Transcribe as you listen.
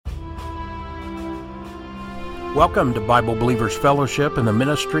Welcome to Bible Believers Fellowship in the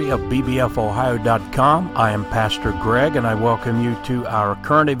ministry of bbfohio.com. I am Pastor Greg, and I welcome you to our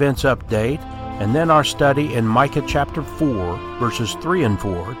current events update, and then our study in Micah chapter 4, verses 3 and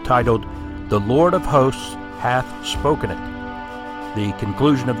 4, titled, The Lord of Hosts Hath Spoken It. The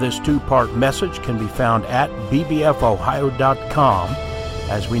conclusion of this two-part message can be found at bbfohio.com.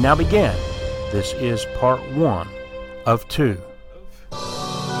 As we now begin, this is part 1 of 2.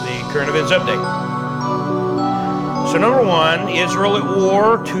 The current events update. So number 1, Israel at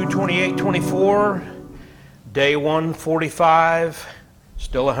war, 2:28-24, day 145,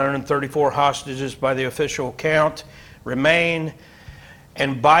 still 134 hostages by the official count remain,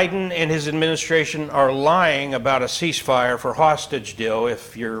 and Biden and his administration are lying about a ceasefire for hostage deal.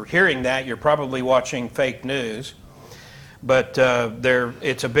 If you're hearing that, you're probably watching fake news, but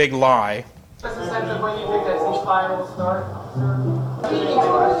it's a big lie. Give us a sense of when you think that ceasefire will start, sir?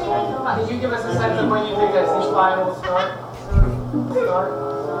 Could you give us a sense of when you think that ceasefire will start?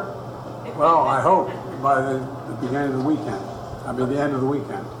 Well, I hope by the beginning of the weekend. I mean, the end of the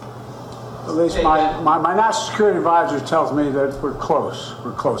weekend. At least my national security advisor tells me that we're close.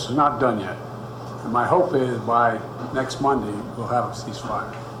 We're close. It's not done yet. And my hope is by next Monday we'll have a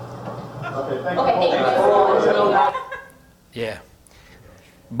ceasefire. Okay, thank you. Yeah.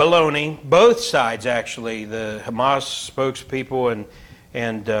 Baloney. Both sides, actually, the Hamas spokespeople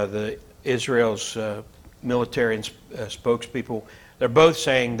and the Israel's military and spokespeople, they're both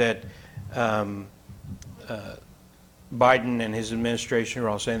saying that Biden and his administration are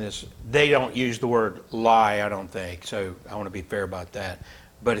all saying this. They don't use the word lie, I don't think, so I want to be fair about that.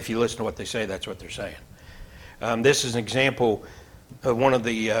 But if you listen to what they say, that's what they're saying. This is an example of one of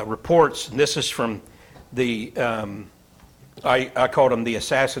the reports, and this is from the... I called them the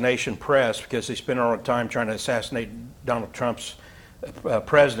assassination press because they spend all the time trying to assassinate Donald Trump's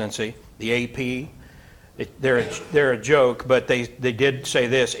presidency, the AP. They're a joke, but they did say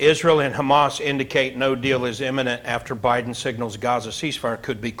this: Israel and Hamas indicate no deal is imminent after Biden signals Gaza ceasefire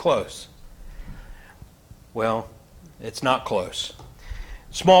could be close. Well, it's not close.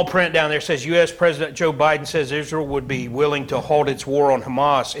 Small print down there says U.S. President Joe Biden says Israel would be willing to halt its war on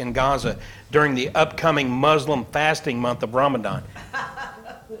Hamas in Gaza during the upcoming Muslim fasting month of Ramadan.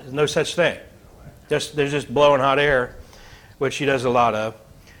 There's no such thing. They're just blowing hot air, which he does a lot of.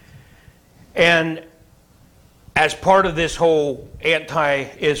 And as part of this whole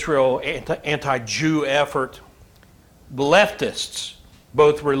anti-Israel, anti-Jew effort, leftists,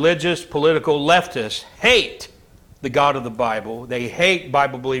 both religious, political leftists, hate the God of the Bible. They hate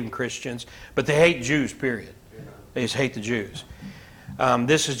Bible-believing Christians, but they hate Jews, period. They just hate the Jews.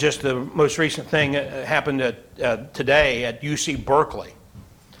 This is just the most recent thing that happened today at UC Berkeley.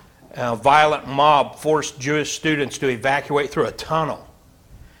 A violent mob forced Jewish students to evacuate through a tunnel.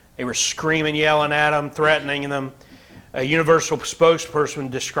 They were screaming, yelling at them, threatening them. A Universal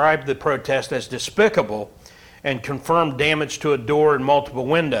spokesperson described the protest as despicable and confirmed damage to a door and multiple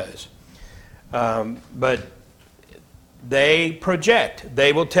windows. But they project.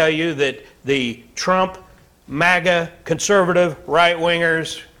 They will tell you that the Trump, MAGA, conservative,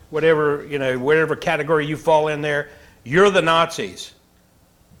 right-wingers, whatever category you fall in there, you're the Nazis.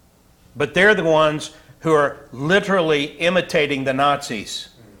 But they're the ones who are literally imitating the Nazis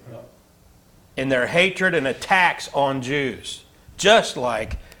in their hatred and attacks on Jews, just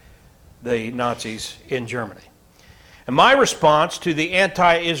like the Nazis in Germany. And my response to the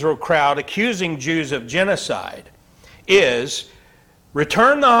anti-Israel crowd accusing Jews of genocide is,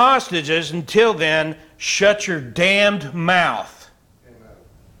 return the hostages. Until then, shut your damned mouth.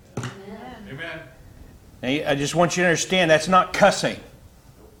 Amen. Amen. Now, I just want you to understand, that's not cussing.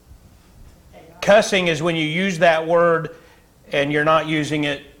 Cussing is when you use that word and you're not using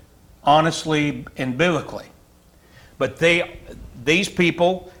it honestly and biblically. But these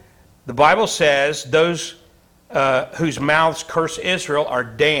people, the Bible says, those whose mouths curse Israel are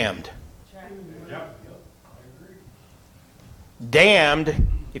damned. Damned,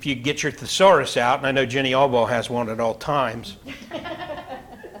 if you get your thesaurus out, and I know Jenny Albaugh has one at all times,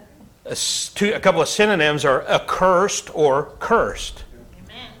 a couple of synonyms are accursed or cursed.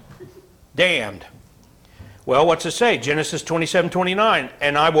 Amen. Damned. Well, what's it say? Genesis 27:29,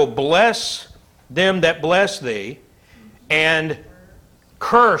 and I will bless them that bless thee, and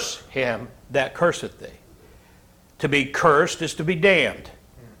curse him that curseth thee. To be cursed is to be damned.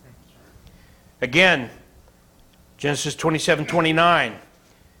 Again, Genesis 27:29,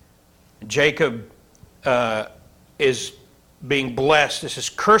 Jacob is being blessed. It says,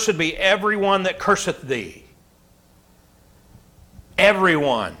 cursed be everyone that curseth thee.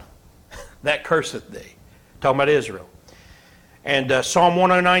 Everyone that curseth thee. Talking about Israel. And Psalm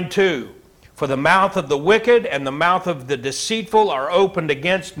 109:2, For the mouth of the wicked and the mouth of the deceitful are opened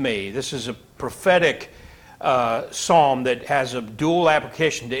against me. This is a prophetic psalm that has a dual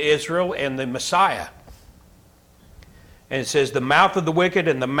application to Israel and the Messiah. And it says, the mouth of the wicked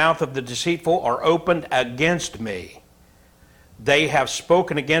and the mouth of the deceitful are opened against me. They have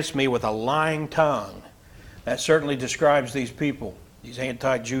spoken against me with a lying tongue. That certainly describes these people, these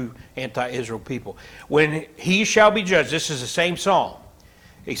anti-Jew, anti-Israel people. When he shall be judged, this is the same psalm.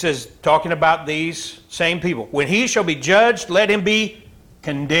 He says, talking about these same people. When he shall be judged, let him be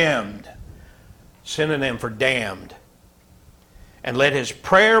condemned. Synonym for damned. And let his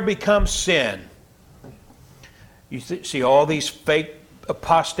prayer become sin. You see all these fake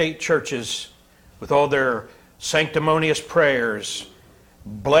apostate churches with all their sanctimonious prayers,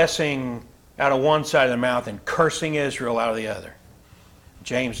 blessing out of one side of their mouth and cursing Israel out of the other.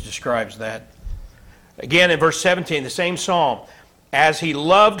 James describes that. Again, in verse 17, the same psalm. As he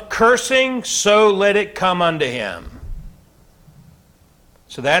loved cursing, so let it come unto him.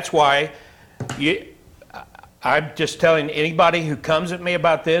 So that's why I'm just telling anybody who comes at me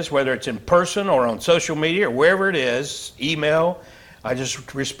about this, whether it's in person or on social media or wherever it is, email, I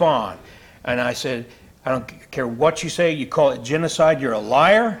just respond. And I said, I don't care what you say, you call it genocide, you're a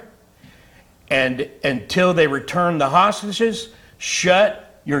liar. And until they return the hostages,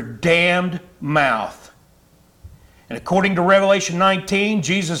 shut your damned mouth. And according to Revelation 19,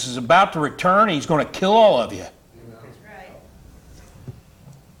 Jesus is about to return. He's going to kill all of you. That's right.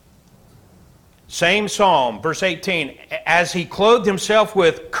 Same psalm, verse 18. As he clothed himself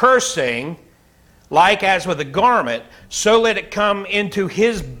with cursing, like as with a garment, so let it come into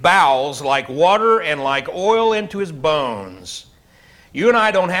his bowels like water and like oil into his bones. You and I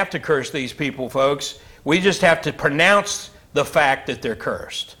don't have to curse these people, folks. We just have to pronounce the fact that they're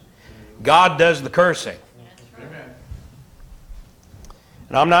cursed. God does the cursing.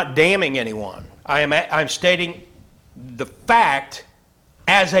 And I'm not damning anyone. I'm stating the fact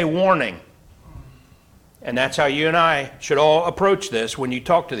as a warning. And that's how you and I should all approach this when you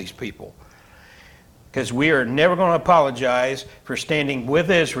talk to these people. Because we are never going to apologize for standing with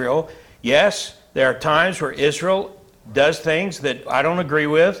Israel. Yes, there are times where Israel does things that I don't agree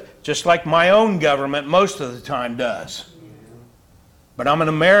with, just like my own government most of the time does. But I'm an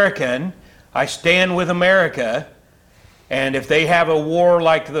American. I stand with America. And if they have a war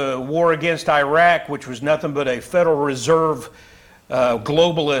like the war against Iraq, which was nothing but a Federal Reserve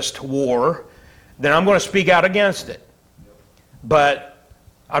globalist war, then I'm going to speak out against it. But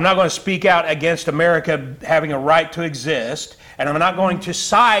I'm not going to speak out against America having a right to exist, and I'm not going to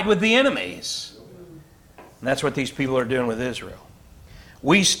side with the enemies. And that's what these people are doing with Israel.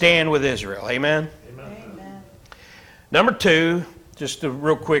 We stand with Israel. Amen? Amen. Number two, just a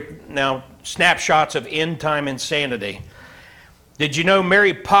real quick now, snapshots of end-time insanity. Did you know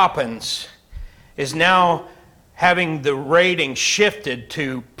Mary Poppins is now having the rating shifted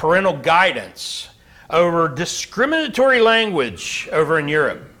to parental guidance over discriminatory language over in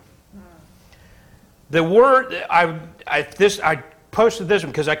Europe? The word, I posted this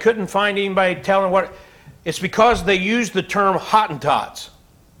one because I couldn't find anybody telling what, it's because they used the term Hottentots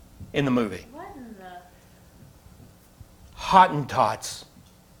in the movie. What in the... Hottentots.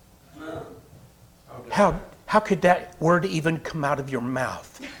 How could that word even come out of your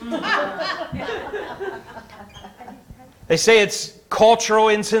mouth? They say it's cultural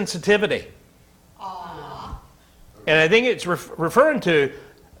insensitivity. Aww. And I think it's referring to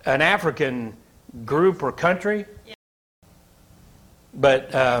an African group or country. Yeah.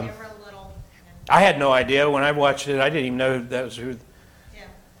 But They were a little... I had no idea when I watched it. I didn't even know that was who. Yeah.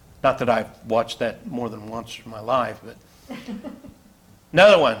 Not that I've watched that more than once in my life, but.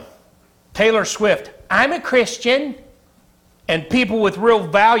 Another one. Taylor Swift. I'm a Christian, and people with real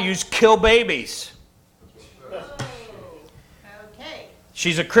values kill babies. Okay.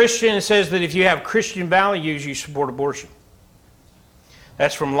 She's a Christian and says that if you have Christian values, you support abortion.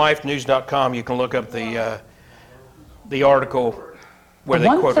 That's from lifenews.com. You can look up the article where they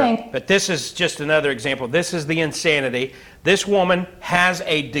quote her. But this is just another example. This is the insanity. This woman has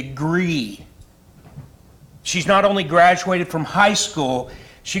a degree. She's not only graduated from high school,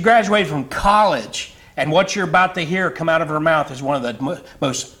 she graduated from college. And what you're about to hear come out of her mouth is one of the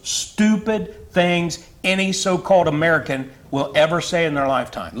most stupid things any so-called American will ever say in their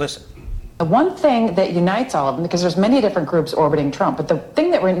lifetime. Listen. The one thing that unites all of them, because there's many different groups orbiting Trump, but the thing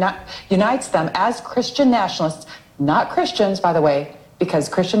that unites them as Christian nationalists, not Christians, by the way, because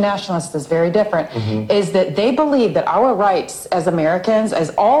Christian nationalists is very different, is that they believe that our rights as Americans, as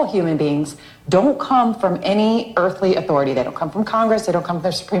all human beings, don't come from any earthly authority. They don't come from Congress. They don't come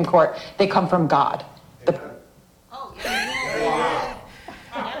from the Supreme Court. They come from God.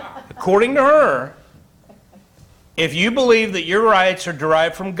 according to her, if you believe that your rights are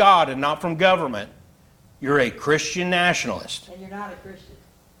derived from God and not from government, you're a Christian nationalist. And you're not a Christian.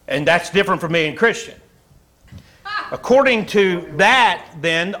 And that's different from being Christian. According to that,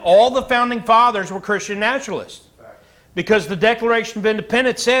 then, all the founding fathers were Christian nationalists. Because the Declaration of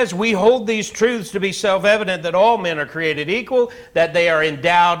Independence says, we hold these truths to be self-evident that all men are created equal, that they are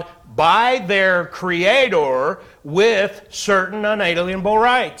endowed by their Creator with certain unalienable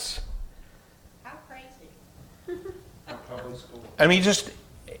rights. How crazy. I mean, just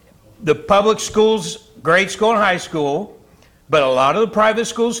the public schools, grade school and high school, but a lot of the private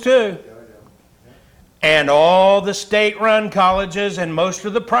schools too. And all the state-run colleges and most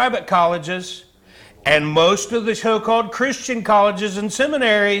of the private colleges and most of the so-called Christian colleges and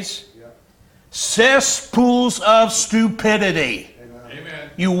seminaries, cesspools of stupidity. Amen.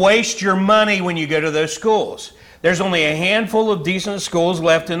 You waste your money when you go to those schools. There's only a handful of decent schools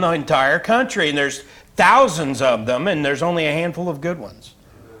left in the entire country, and there's thousands of them, and there's only a handful of good ones.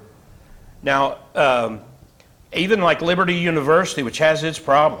 Now, even like Liberty University, which has its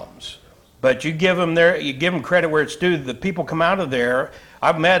problems, but you give them credit where it's due. The people come out of there.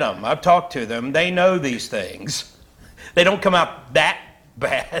 I've met them. I've talked to them. They know these things. They don't come out that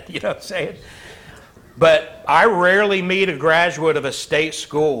bad, you know what I'm saying? But I rarely meet a graduate of a state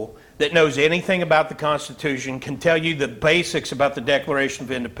school that knows anything about the Constitution, can tell you the basics about the Declaration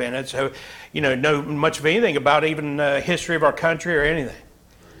of Independence, know much of anything about even history of our country or anything.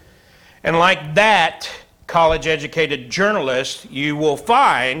 And like that college-educated journalist, you will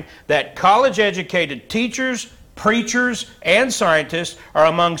find that college-educated teachers, preachers, and scientists are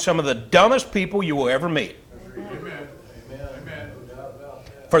among some of the dumbest people you will ever meet. Amen. Amen.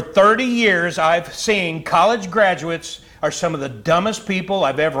 For 30 years, I've seen college graduates are some of the dumbest people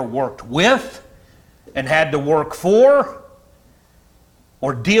I've ever worked with and had to work for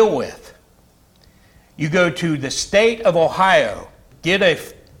or deal with. You go to the state of Ohio, get a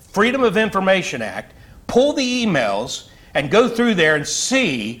Freedom of Information Act, pull the emails, and go through there and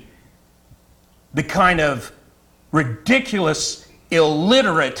see the kind of ridiculous,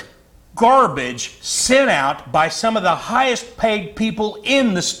 illiterate garbage sent out by some of the highest paid people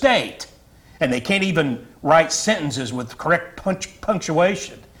in the state. And they can't even write sentences with correct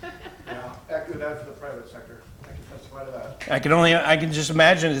punctuation. Yeah, accurate that for the private sector. I can testify to that. I can just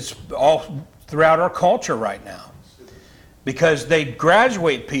imagine it's all throughout our culture right now. Because they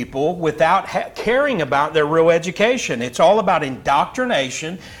graduate people without caring about their real education. It's all about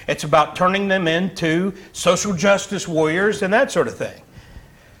indoctrination. It's about turning them into social justice warriors and that sort of thing.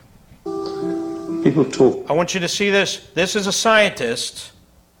 People talk. I want you to see this. This is a scientist,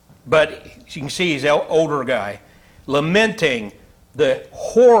 but you can see he's an older guy, lamenting the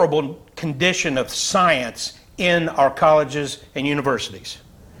horrible condition of science in our colleges and universities.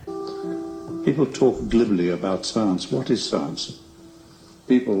 People talk glibly about science. What is science?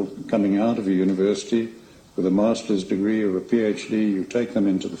 People coming out of a university with a master's degree or a PhD, you take them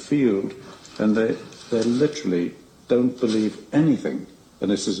into the field, and they literally don't believe anything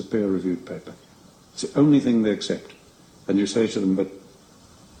unless there's a peer-reviewed paper. It's the only thing they accept. And you say to them, but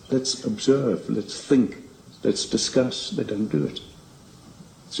let's observe, let's think, let's discuss. They don't do it.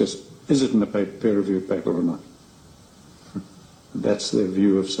 It's just, is it in a peer-reviewed paper or not? That's their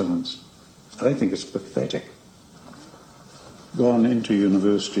view of science. I think it's pathetic. Gone into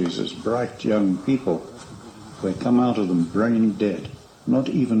universities as bright young people, they come out of them brain dead, not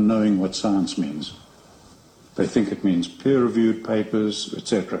even knowing what science means. They think it means peer-reviewed papers,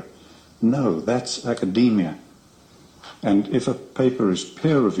 etc. No, that's academia. And if a paper is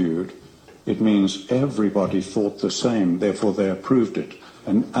peer-reviewed, it means everybody thought the same, therefore they approved it.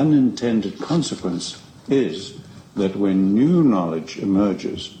 An unintended consequence is that when new knowledge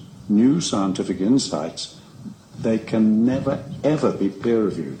emerges, new scientific insights, they can never, ever be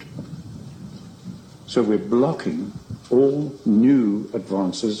peer-reviewed. So we're blocking all new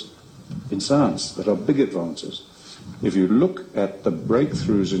advances in science that are big advances. If you look at the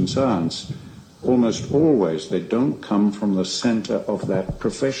breakthroughs in science, almost always they don't come from the center of that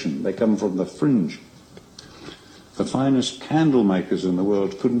profession. They come from the fringe. The finest candle makers in the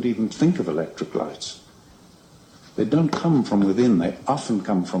world couldn't even think of electric lights. They don't come from within, they often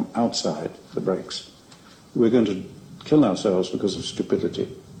come from outside the breaks. We're going to kill ourselves because of stupidity.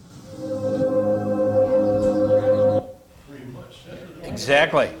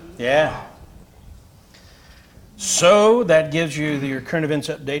 Exactly, yeah. So that gives you your current events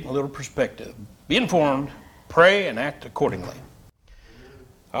update and a little perspective. Be informed, pray, and act accordingly.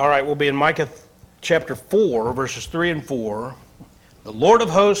 All right, we'll be in Micah chapter 4, verses 3 and 4. The Lord of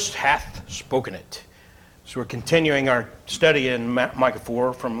hosts hath spoken it. So we're continuing our study in Micah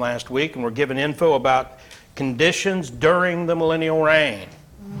 4 from last week, and we're giving info about conditions during the millennial reign.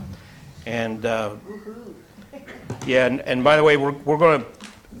 And and by the way, we're going to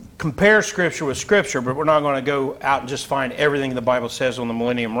compare Scripture with Scripture, but we're not going to go out and just find everything the Bible says on the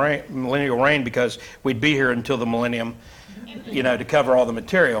millennial reign, because we'd be here until the millennium, to cover all the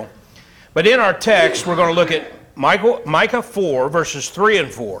material. But in our text, we're going to look at Micah 4, verses 3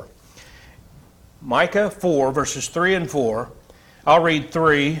 and 4. Micah 4, verses 3 and 4. I'll read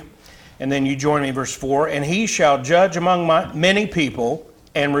 3, and then you join me in verse 4. And he shall judge among many people,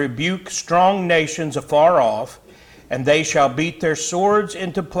 and rebuke strong nations afar off, and they shall beat their swords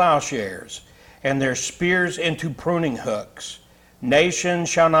into plowshares, and their spears into pruning hooks. Nation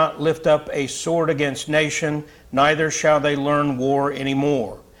shall not lift up a sword against nation, neither shall they learn war any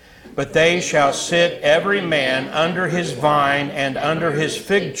more. But they shall sit every man under his vine and under his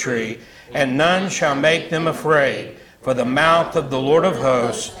fig tree, and none shall make them afraid, for the mouth of the Lord of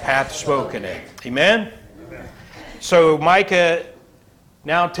hosts hath spoken it. Amen? So Micah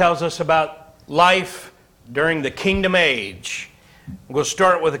now tells us about life during the kingdom age. We'll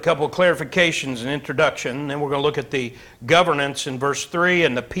start with a couple of clarifications and introduction, then we're going to look at the governance in verse 3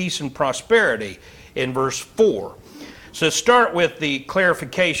 and the peace and prosperity in verse 4. So to start with the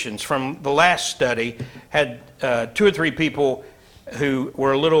clarifications from the last study, had 2 or 3 people who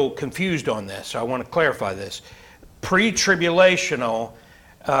were a little confused on this, so I want to clarify this. Pre-tribulational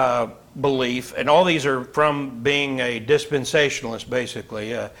belief, and all these are from being a dispensationalist,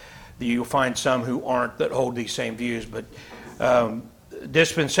 basically. You'll find some who aren't that hold these same views, but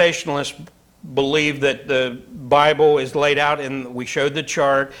dispensationalists believe that the Bible is laid out, and we showed the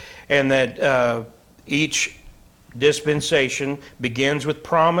chart, and that each dispensation begins with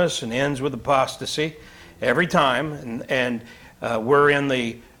promise and ends with apostasy every time, and we're in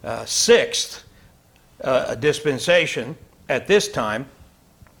the 6th dispensation at this time,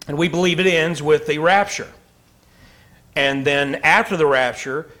 and we believe it ends with the rapture. And then after the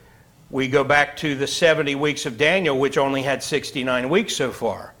rapture, we go back to the 70 weeks of Daniel, which only had 69 weeks so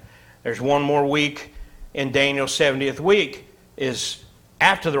far. There's one more week in Daniel's 70th week is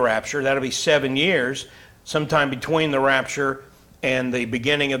after the rapture. That'll be 7 years, sometime between the rapture and the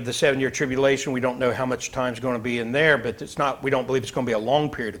beginning of the 7-year tribulation. We don't know how much time is going to be in there, but we don't believe it's going to be a long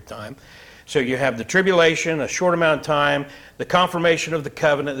period of time. So you have the tribulation, a short amount of time, the confirmation of the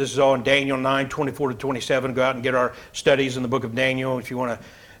covenant. This is all in Daniel 9, 24 to 27. Go out and get our studies in the book of Daniel if you want to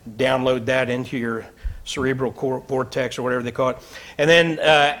download that into your cerebral vortex or whatever they call it. And then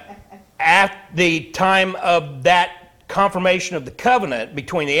at the time of that confirmation of the covenant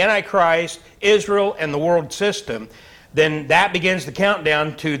between the Antichrist, Israel, and the world system, then that begins the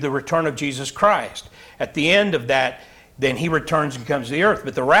countdown to the return of Jesus Christ. At the end of that, then he returns and comes to the earth.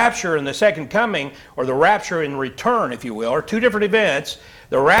 But the rapture and the second coming, or the rapture and return, if you will, are 2 different events.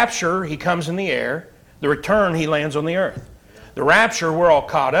 The rapture, he comes in the air. The return, he lands on the earth. The rapture, we're all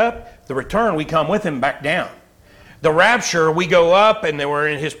caught up. The return, we come with him back down. The rapture, we go up, and then we're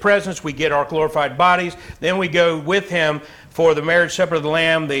in his presence. We get our glorified bodies. Then we go with him for the marriage supper of the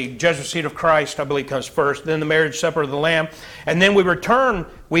Lamb. The judgment seat of Christ, I believe, comes first. Then the marriage supper of the Lamb. And then we return.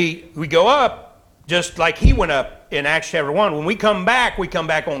 We go up just like he went up in Acts chapter 1. When we come back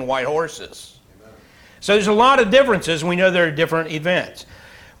on white horses. Amen. So there's a lot of differences, and we know there are different events.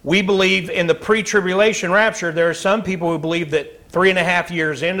 We believe in the pre-tribulation rapture. There are some people who believe that 3.5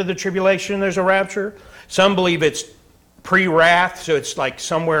 years into the tribulation there's a rapture. Some believe it's pre-wrath, so it's like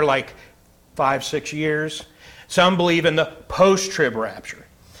somewhere like 5-6 years. Some believe in the post-trib rapture.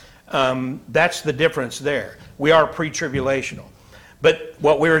 That's the difference there. We are pre-tribulational. But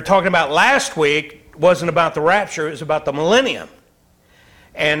what we were talking about last week wasn't about the rapture, it was about the millennium.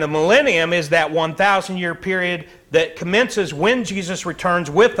 And the millennium is that 1,000-year period that commences when Jesus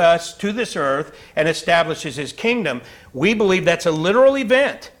returns with us to this earth and establishes his kingdom. We believe that's a literal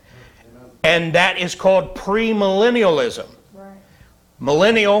event. And that is called premillennialism. Right.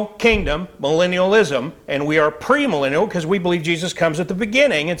 Millennial kingdom, millennialism, and we are premillennial because we believe Jesus comes at the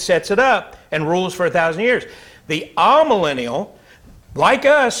beginning and sets it up and rules for 1,000 years. The amillennial, like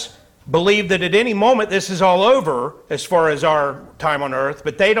us, believe that at any moment this is all over as far as our time on earth,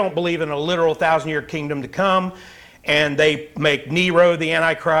 but they don't believe in a literal 1,000-year kingdom to come, and they make Nero the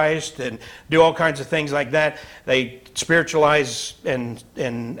Antichrist and do all kinds of things like that. They spiritualize and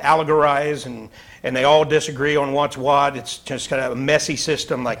allegorize, and they all disagree on what's what. It's just kind of a messy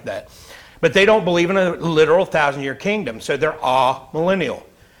system like that. But they don't believe in a literal 1,000-year kingdom, so they're amillennial,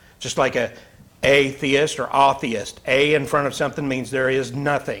 just like a atheist or atheist. A in front of something means there is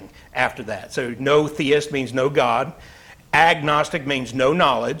nothing after that. So no theist means no God. Agnostic means no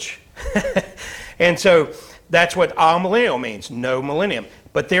knowledge. And so that's what amillennial means, no millennium.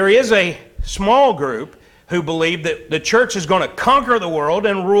 But there is a small group who believe that the church is going to conquer the world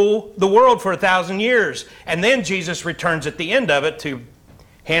and rule the world for 1,000 years. And then Jesus returns at the end of it to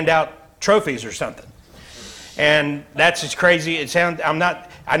hand out trophies or something. And that's as crazy. It sounds.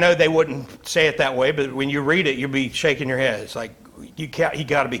 I know they wouldn't say it that way, but when you read it, you'll be shaking your head. It's like, you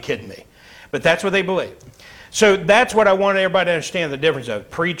got to be kidding me. But that's what they believe. So that's what I want everybody to understand the difference of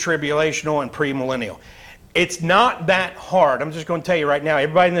pre-tribulational and premillennial. It's not that hard. I'm just going to tell you right now,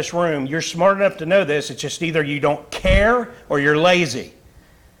 everybody in this room, you're smart enough to know this. It's just either you don't care or you're lazy.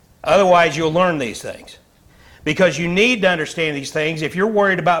 Otherwise, you'll learn these things. Because you need to understand these things. If you're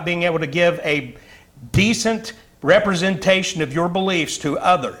worried about being able to give a decent representation of your beliefs to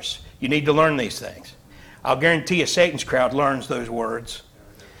others, you need to learn these things. I'll guarantee you Satan's crowd learns those words.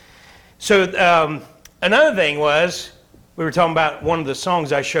 So another thing was, we were talking about one of the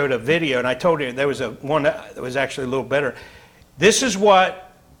songs. I showed a video, and I told you there was one that was actually a little better. This is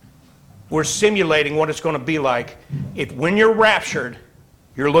what we're simulating what it's going to be like if when you're raptured,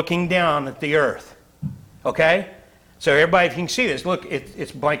 you're looking down at the earth. Okay? So everybody, if you can see this, look,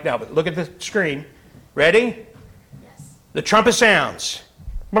 it's blank now, but look at the screen. Ready? Yes. The trumpet sounds.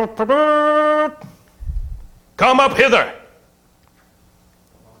 Come up hither.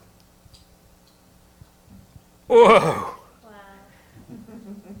 Whoa. Wow.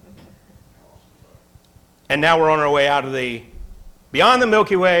 And now we're on our way out of beyond the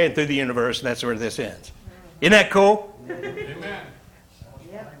Milky Way and through the universe, and that's where this ends. Isn't that cool? Amen.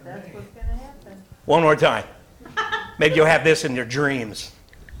 Yep, that's what's going to happen. One more time. Maybe you'll have this in your dreams.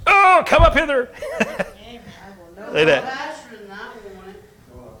 Oh, come up hither. I will know Look at that. faster than I want it.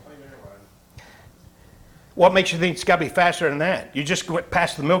 What makes you think it's got to be faster than that? You just went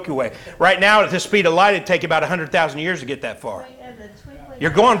past the Milky Way. Right now, at the speed of light, it'd take about 100,000 years to get that far. And the twinkling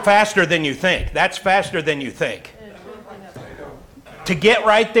You're going faster than you think. That's faster than you think. and the twinkling of an eye. To get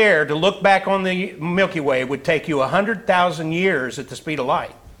right there, to look back on the Milky Way, would take you 100,000 years at the speed of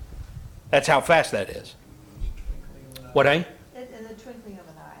light. That's how fast that is. What, eh? In the twinkling of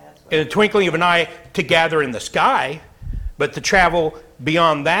an eye. That's what In the twinkling of an eye to gather in the sky, but to travel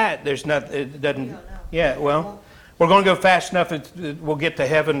beyond that, there's nothing. It doesn't. We don't know. Yeah, well, we're going to go fast enough that we'll get to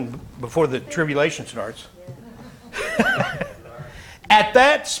heaven before the tribulation starts. At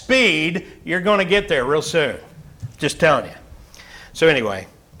that speed, you're going to get there real soon. Just telling you. So anyway,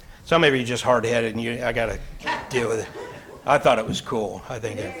 some of you are just hard-headed, and I got to deal with it. I thought it was cool. I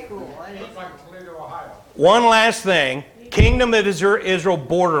think it. cool. Isn't it? Looks like Toledo, Ohio. One last thing, Kingdom of Israel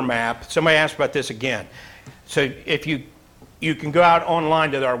border map. Somebody asked about this again. So if you can go out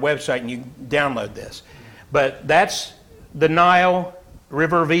online to our website and you can download this. But that's the Nile,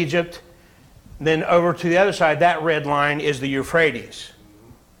 River of Egypt. Then over to the other side, that red line is the Euphrates.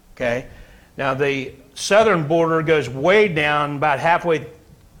 Okay? Now the southern border goes way down about halfway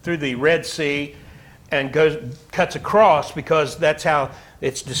through the Red Sea and cuts across because that's how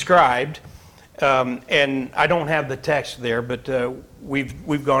it's described. And I don't have the text there, but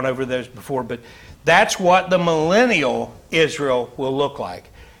we've gone over those before. But that's what the millennial Israel will look like.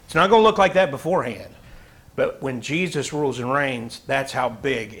 It's not going to look like that beforehand. But when Jesus rules and reigns, that's how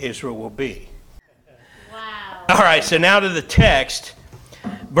big Israel will be. Wow. All right, so now to the text.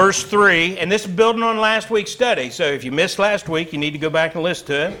 Verse 3, and this is building on last week's study. So if you missed last week, you need to go back and listen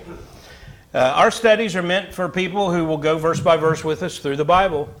to it. Our studies are meant for people who will go verse by verse with us through the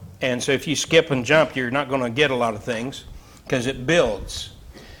Bible. And so if you skip and jump, you're not going to get a lot of things because it builds.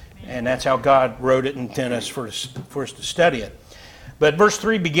 And that's how God wrote it and intended us for us to study it. But verse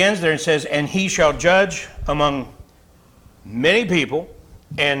 3 begins there and says, and he shall judge among many people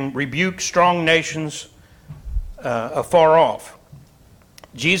and rebuke strong nations afar off.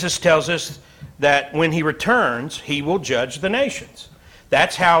 Jesus tells us that when he returns, he will judge the nations.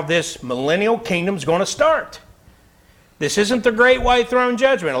 That's how this millennial kingdom is going to start. This isn't the great white throne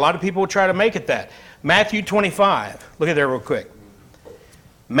judgment. A lot of people will try to make it that. Matthew 25. Look at there real quick.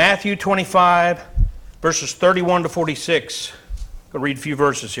 Matthew 25, verses 31 to 46. I'll read a few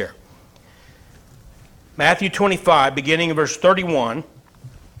verses here. Matthew 25, beginning in verse 31,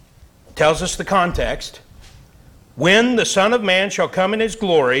 tells us the context. When the Son of Man shall come in his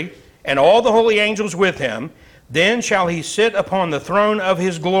glory, and all the holy angels with him, then shall he sit upon the throne of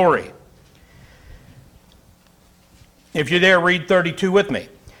his glory. If you're there, read 32 with me.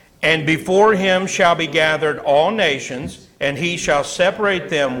 And before him shall be gathered all nations, and he shall separate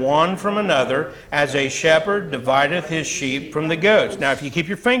them one from another, as a shepherd divideth his sheep from the goats. Now, if you keep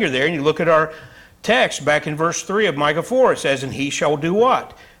your finger there and you look at our text back in verse 3 of Micah 4, it says, and he shall do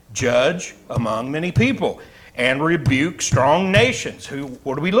what? Judge among many people, and rebuke strong nations.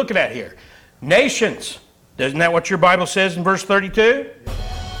 What are we looking at here? Nations. Isn't that what your Bible says in verse 32?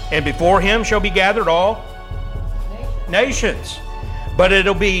 And before him shall be gathered all nations. But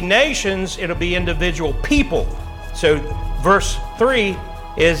it'll be nations, it'll be individual people. So verse 3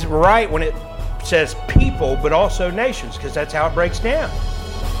 is right when it says people, but also nations, because that's how it breaks down.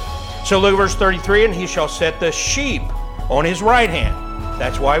 So look at verse 33, and he shall set the sheep on his right hand.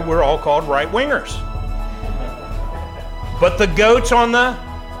 That's why we're all called right-wingers. But the goats on the...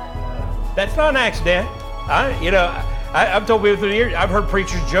 That's not an accident. I've told people through the years, I've heard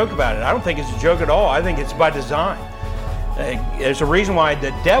preachers joke about it. I don't think it's a joke at all. I think it's by design. There's a reason why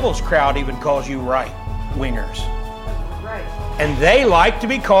the devil's crowd even calls you right-wingers. Right. And they like to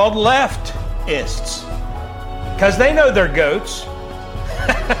be called leftists because they know they're goats.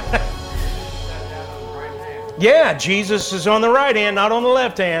 Yeah, Jesus is on the right hand, not on the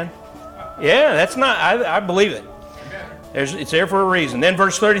left hand. Yeah, that's not, I believe it. It's there for a reason. Then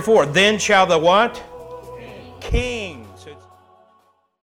verse 34, then shall the what? King